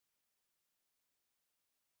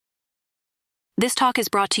This talk is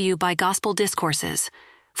brought to you by Gospel Discourses.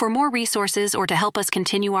 For more resources or to help us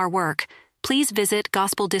continue our work, please visit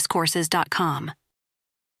gospeldiscourses.com.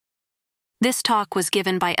 This talk was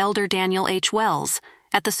given by Elder Daniel H. Wells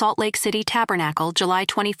at the Salt Lake City Tabernacle, July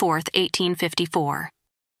 24, 1854.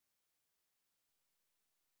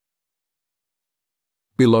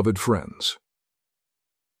 Beloved friends,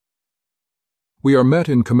 we are met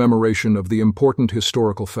in commemoration of the important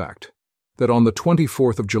historical fact that on the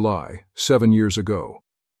 24th of July, 7 years ago,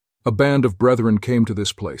 a band of brethren came to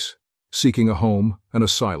this place, seeking a home, an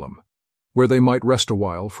asylum, where they might rest a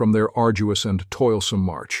while from their arduous and toilsome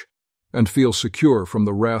march, and feel secure from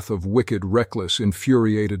the wrath of wicked, reckless,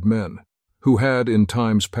 infuriated men, who had, in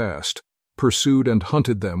times past, pursued and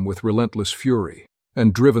hunted them with relentless fury,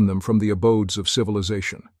 and driven them from the abodes of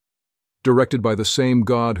civilization. Directed by the same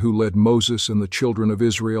God who led Moses and the children of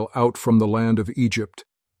Israel out from the land of Egypt,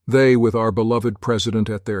 they, with our beloved President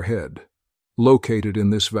at their head, located in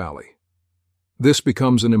this valley. This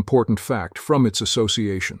becomes an important fact from its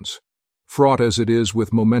associations, fraught as it is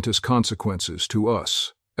with momentous consequences to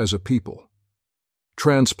us as a people,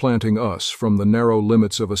 transplanting us from the narrow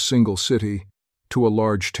limits of a single city to a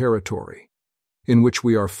large territory, in which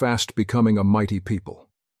we are fast becoming a mighty people.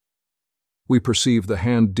 We perceive the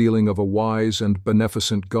hand-dealing of a wise and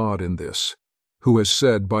beneficent God in this, who has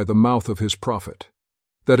said by the mouth of his prophet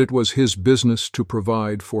that it was his business to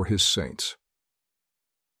provide for his saints.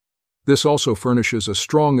 This also furnishes a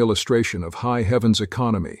strong illustration of high heaven's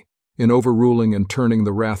economy in overruling and turning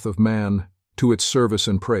the wrath of man to its service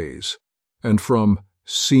and praise, and from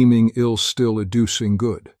seeming ill still educing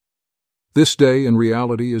good. This day, in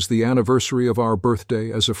reality, is the anniversary of our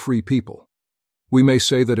birthday as a free people. We may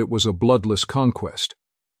say that it was a bloodless conquest,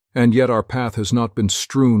 and yet our path has not been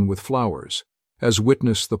strewn with flowers, as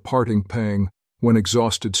witness the parting pang when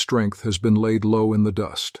exhausted strength has been laid low in the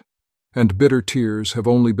dust, and bitter tears have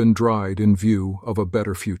only been dried in view of a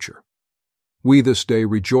better future. We this day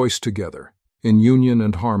rejoice together, in union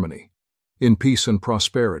and harmony, in peace and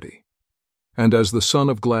prosperity, and as the sun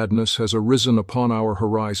of gladness has arisen upon our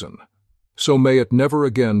horizon, so may it never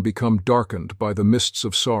again become darkened by the mists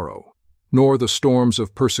of sorrow, nor the storms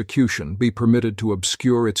of persecution be permitted to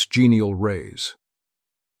obscure its genial rays.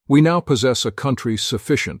 We now possess a country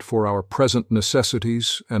sufficient for our present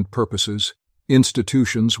necessities and purposes,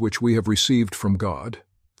 institutions which we have received from God,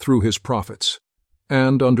 through his prophets,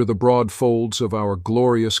 and under the broad folds of our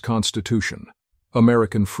glorious Constitution,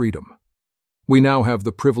 American freedom. We now have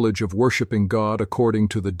the privilege of worshiping God according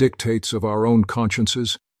to the dictates of our own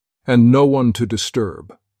consciences, and no one to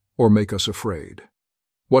disturb or make us afraid.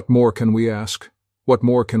 What more can we ask? What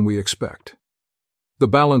more can we expect? The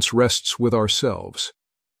balance rests with ourselves.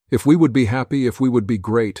 If we would be happy, if we would be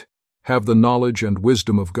great, have the knowledge and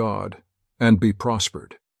wisdom of God, and be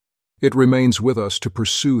prospered, it remains with us to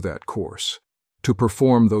pursue that course, to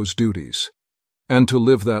perform those duties, and to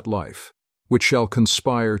live that life, which shall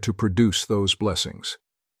conspire to produce those blessings.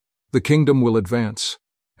 The kingdom will advance,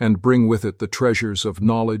 and bring with it the treasures of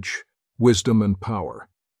knowledge, wisdom, and power,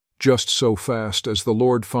 just so fast as the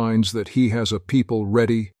Lord finds that he has a people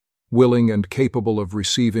ready, willing, and capable of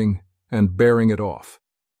receiving and bearing it off.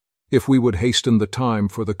 If we would hasten the time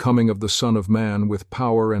for the coming of the Son of Man with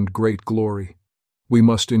power and great glory, we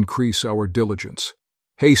must increase our diligence,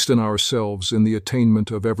 hasten ourselves in the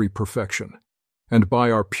attainment of every perfection, and by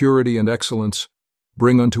our purity and excellence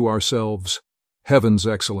bring unto ourselves heaven's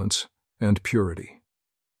excellence and purity.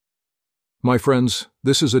 My friends,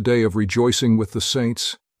 this is a day of rejoicing with the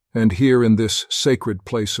saints, and here in this sacred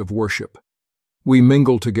place of worship, we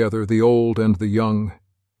mingle together the old and the young,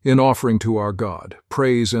 in offering to our God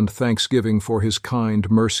praise and thanksgiving for his kind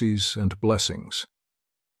mercies and blessings.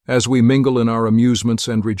 As we mingle in our amusements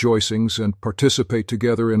and rejoicings and participate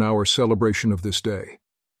together in our celebration of this day,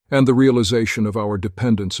 and the realization of our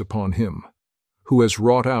dependence upon him, who has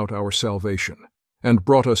wrought out our salvation and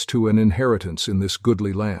brought us to an inheritance in this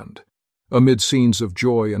goodly land, amid scenes of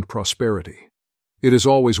joy and prosperity, it is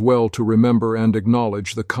always well to remember and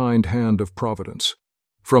acknowledge the kind hand of Providence,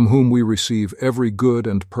 from whom we receive every good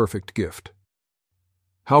and perfect gift.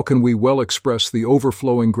 How can we well express the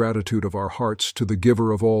overflowing gratitude of our hearts to the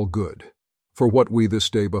Giver of all good, for what we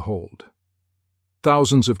this day behold?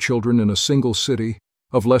 Thousands of children in a single city,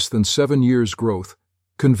 of less than 7 years' growth,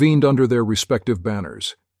 convened under their respective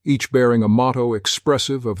banners, each bearing a motto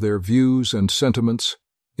expressive of their views and sentiments,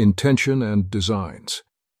 intention and designs,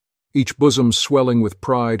 each bosom swelling with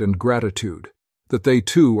pride and gratitude that they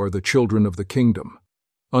too are the children of the kingdom,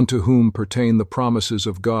 unto whom pertain the promises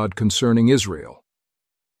of God concerning Israel.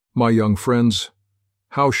 My young friends,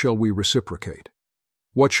 how shall we reciprocate?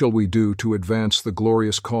 What shall we do to advance the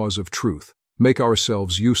glorious cause of truth, make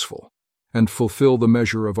ourselves useful, and fulfill the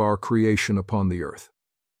measure of our creation upon the earth?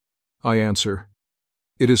 I answer,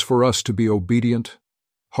 it is for us to be obedient,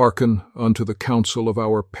 hearken unto the counsel of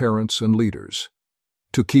our parents and leaders,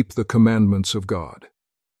 to keep the commandments of God.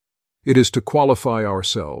 It is to qualify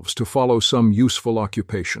ourselves to follow some useful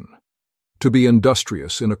occupation, to be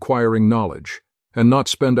industrious in acquiring knowledge, and not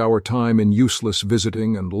spend our time in useless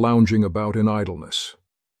visiting and lounging about in idleness.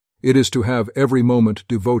 It is to have every moment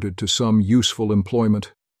devoted to some useful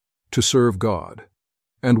employment, to serve God,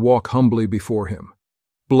 and walk humbly before Him,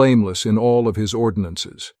 blameless in all of His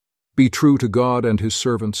ordinances, be true to God and His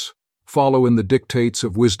servants, follow in the dictates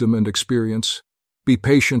of wisdom and experience, be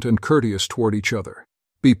patient and courteous toward each other,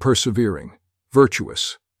 be persevering,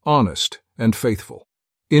 virtuous, honest, and faithful.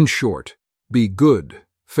 In short, be good,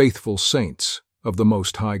 faithful saints of the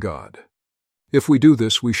Most High God. If we do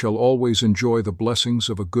this, we shall always enjoy the blessings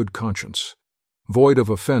of a good conscience, void of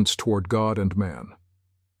offense toward God and man.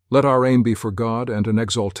 Let our aim be for God and an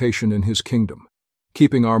exaltation in His kingdom,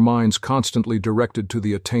 keeping our minds constantly directed to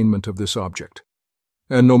the attainment of this object.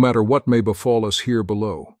 And no matter what may befall us here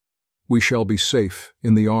below, we shall be safe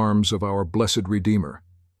in the arms of our blessed Redeemer,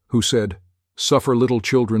 who said, "Suffer little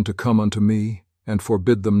children to come unto me, and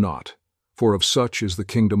forbid them not, for of such is the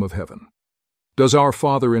kingdom of heaven." Does our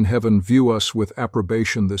Father in heaven view us with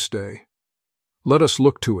approbation this day? Let us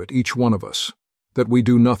look to it, each one of us, that we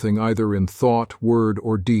do nothing either in thought, word,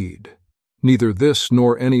 or deed, neither this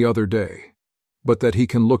nor any other day, but that He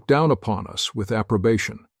can look down upon us with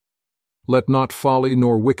approbation. Let not folly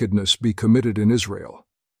nor wickedness be committed in Israel,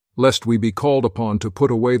 lest we be called upon to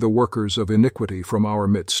put away the workers of iniquity from our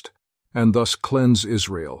midst, and thus cleanse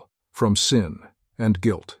Israel from sin and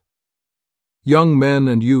guilt. Young men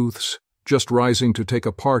and youths, just rising to take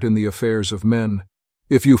a part in the affairs of men,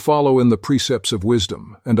 if you follow in the precepts of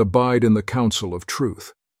wisdom and abide in the counsel of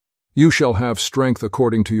truth, you shall have strength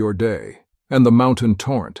according to your day, and the mountain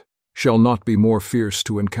torrent shall not be more fierce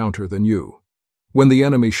to encounter than you, when the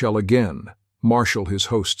enemy shall again marshal his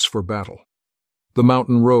hosts for battle. The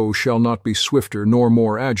mountain roe shall not be swifter nor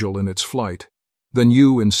more agile in its flight than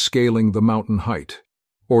you in scaling the mountain height,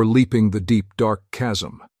 or leaping the deep dark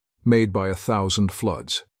chasm made by 1,000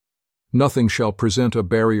 floods. Nothing shall present a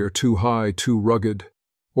barrier too high, too rugged,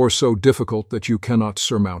 or so difficult that you cannot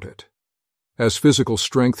surmount it. As physical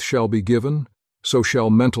strength shall be given, so shall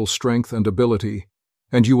mental strength and ability,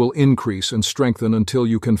 and you will increase and strengthen until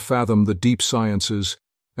you can fathom the deep sciences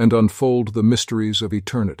and unfold the mysteries of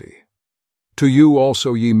eternity. To you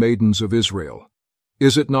also, ye maidens of Israel,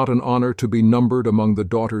 is it not an honor to be numbered among the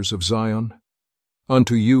daughters of Zion?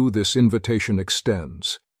 Unto you this invitation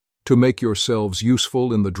extends, to make yourselves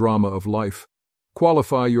useful in the drama of life.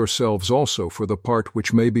 Qualify yourselves also for the part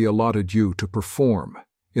which may be allotted you to perform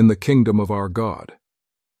in the kingdom of our God.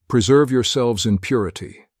 Preserve yourselves in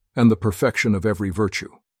purity and the perfection of every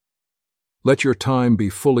virtue. Let your time be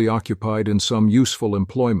fully occupied in some useful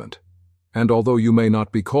employment, and although you may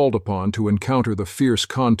not be called upon to encounter the fierce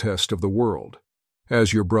contest of the world,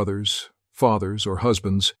 as your brothers, fathers, or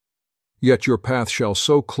husbands, yet your path shall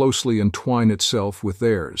so closely entwine itself with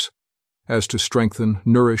theirs as to strengthen,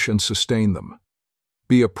 nourish, and sustain them.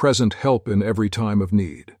 Be a present help in every time of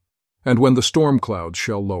need, and when the storm clouds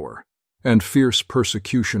shall lower, and fierce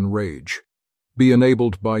persecution rage, be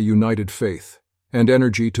enabled by united faith and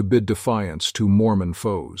energy to bid defiance to Mormon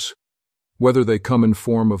foes, whether they come in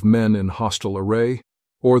form of men in hostile array,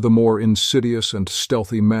 or the more insidious and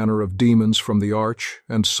stealthy manner of demons from the arch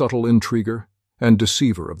and subtle intriguer and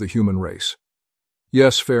deceiver of the human race.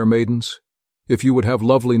 Yes, fair maidens, if you would have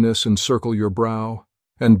loveliness encircle your brow,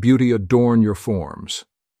 and beauty adorn your forms,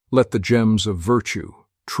 let the gems of virtue,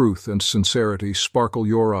 truth, and sincerity sparkle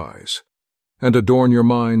your eyes, and adorn your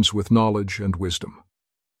minds with knowledge and wisdom.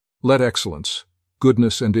 Let excellence,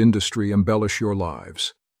 goodness, and industry embellish your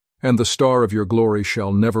lives, and the star of your glory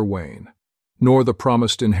shall never wane, nor the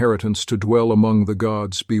promised inheritance to dwell among the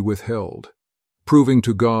gods be withheld, proving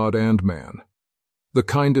to God and man the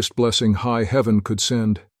kindest blessing high heaven could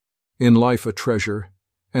send, in life a treasure,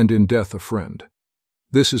 and in death a friend.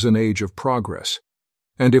 This is an age of progress,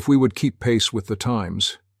 and if we would keep pace with the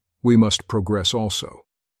times, we must progress also.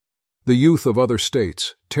 The youth of other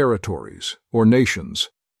states, territories, or nations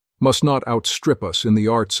must not outstrip us in the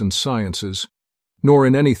arts and sciences, nor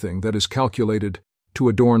in anything that is calculated to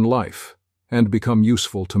adorn life and become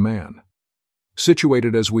useful to man.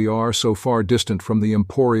 Situated as we are so far distant from the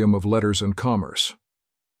emporium of letters and commerce,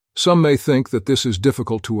 some may think that this is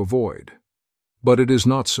difficult to avoid, but it is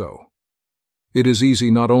not so. It is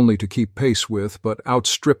easy not only to keep pace with, but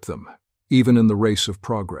outstrip them, even in the race of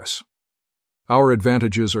progress. Our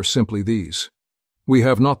advantages are simply these: We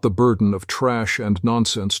have not the burden of trash and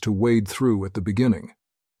nonsense to wade through at the beginning,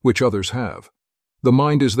 which others have. The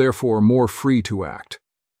mind is therefore more free to act,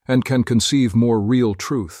 and can conceive more real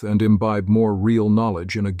truth and imbibe more real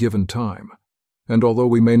knowledge in a given time. And although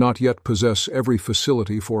we may not yet possess every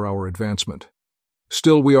facility for our advancement,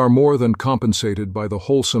 still we are more than compensated by the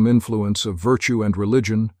wholesome influence of virtue and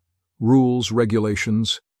religion, rules,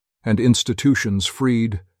 regulations, and institutions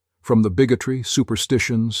freed from the bigotry,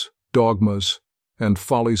 superstitions, dogmas, and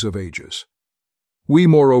follies of ages. We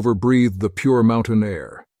moreover breathe the pure mountain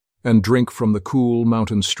air, and drink from the cool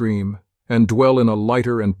mountain stream, and dwell in a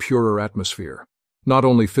lighter and purer atmosphere, not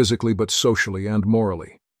only physically but socially and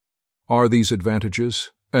morally. Are these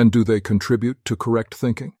advantages, and do they contribute to correct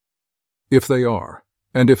thinking? If they are,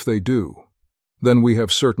 and if they do, then we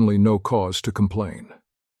have certainly no cause to complain.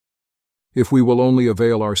 If we will only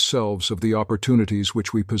avail ourselves of the opportunities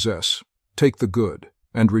which we possess, take the good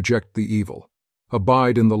and reject the evil,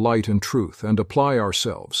 abide in the light and truth and apply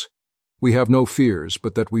ourselves, we have no fears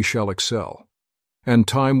but that we shall excel, and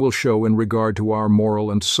time will show in regard to our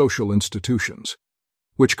moral and social institutions,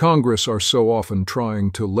 which Congress are so often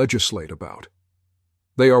trying to legislate about.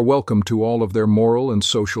 They are welcome to all of their moral and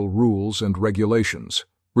social rules and regulations,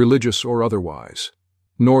 religious or otherwise,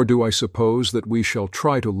 nor do I suppose that we shall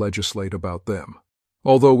try to legislate about them,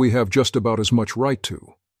 although we have just about as much right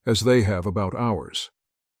to as they have about ours.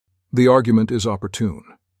 The argument is opportune.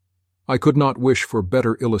 I could not wish for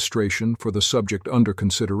better illustration for the subject under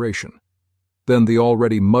consideration than the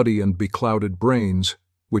already muddy and beclouded brains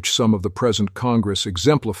which some of the present Congress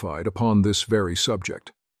exemplified upon this very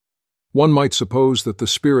subject. One might suppose that the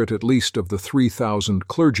spirit at least of the 3,000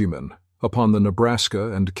 clergymen upon the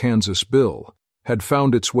Nebraska and Kansas bill had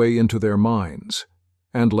found its way into their minds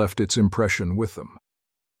and left its impression with them.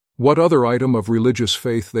 What other item of religious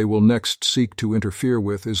faith they will next seek to interfere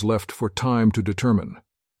with is left for time to determine,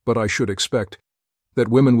 but I should expect that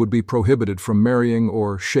women would be prohibited from marrying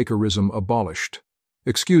or Shakerism abolished.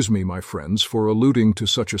 Excuse me, my friends, for alluding to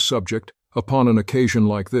such a subject upon an occasion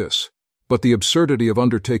like this, but the absurdity of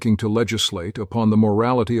undertaking to legislate upon the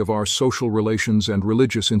morality of our social relations and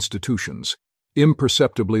religious institutions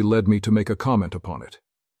imperceptibly led me to make a comment upon it.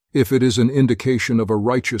 If it is an indication of a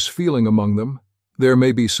righteous feeling among them, there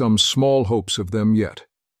may be some small hopes of them yet,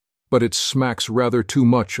 but it smacks rather too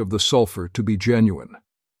much of the sulphur to be genuine.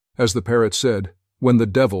 As the parrot said, when the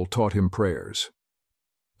devil taught him prayers.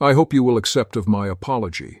 I hope you will accept of my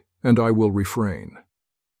apology, and I will refrain.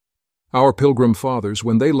 Our Pilgrim Fathers,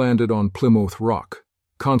 when they landed on Plymouth Rock,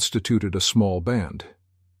 constituted a small band.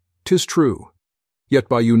 'Tis true, yet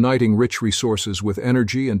by uniting rich resources with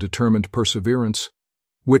energy and determined perseverance,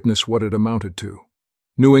 witness what it amounted to.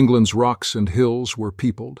 New England's rocks and hills were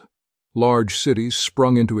peopled, large cities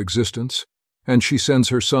sprung into existence, and she sends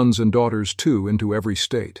her sons and daughters, too, into every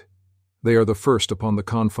state. They are the first upon the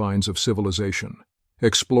confines of civilization,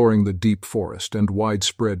 exploring the deep forest and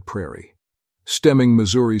widespread prairie, stemming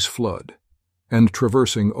Missouri's flood, and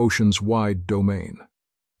traversing ocean's wide domain.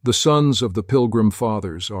 The sons of the Pilgrim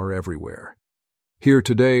Fathers are everywhere. Here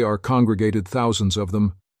today are congregated thousands of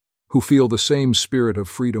them, who feel the same spirit of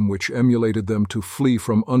freedom which emulated them to flee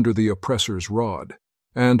from under the oppressor's rod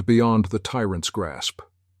and beyond the tyrant's grasp.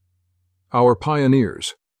 Our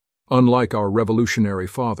pioneers, unlike our revolutionary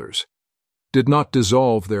fathers, did not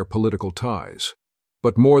dissolve their political ties,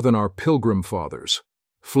 but more than our Pilgrim Fathers,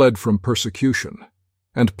 fled from persecution,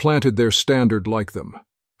 and planted their standard like them,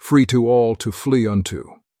 free to all to flee unto.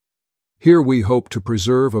 Here we hope to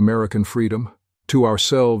preserve American freedom, to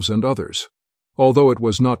ourselves and others, although it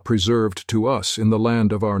was not preserved to us in the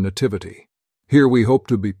land of our nativity. Here we hope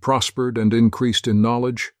to be prospered and increased in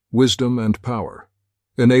knowledge, wisdom, and power,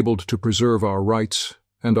 enabled to preserve our rights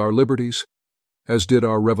and our liberties, as did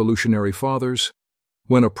our revolutionary fathers,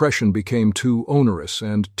 when oppression became too onerous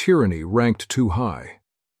and tyranny ranked too high.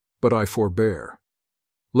 But I forbear.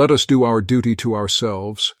 Let us do our duty to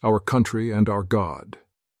ourselves, our country, and our God.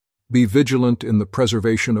 Be vigilant in the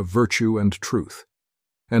preservation of virtue and truth,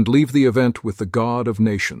 and leave the event with the God of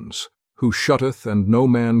nations, who shutteth and no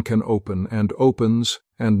man can open, and opens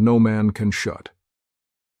and no man can shut.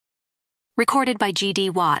 Recorded by G.D.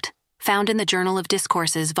 Watt, found in the Journal of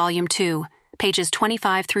Discourses, Volume 2, pages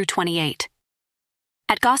 25 through 28.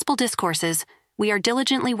 At Gospel Discourses, we are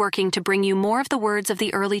diligently working to bring you more of the words of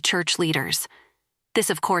the early church leaders. This,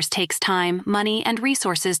 of course, takes time, money, and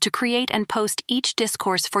resources to create and post each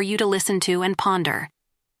discourse for you to listen to and ponder.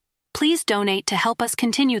 Please donate to help us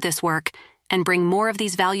continue this work and bring more of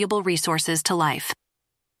these valuable resources to life.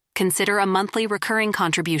 Consider a monthly recurring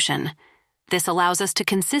contribution. This allows us to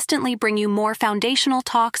consistently bring you more foundational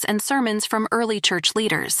talks and sermons from early church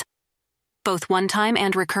leaders. Both one-time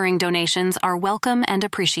and recurring donations are welcome and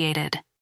appreciated.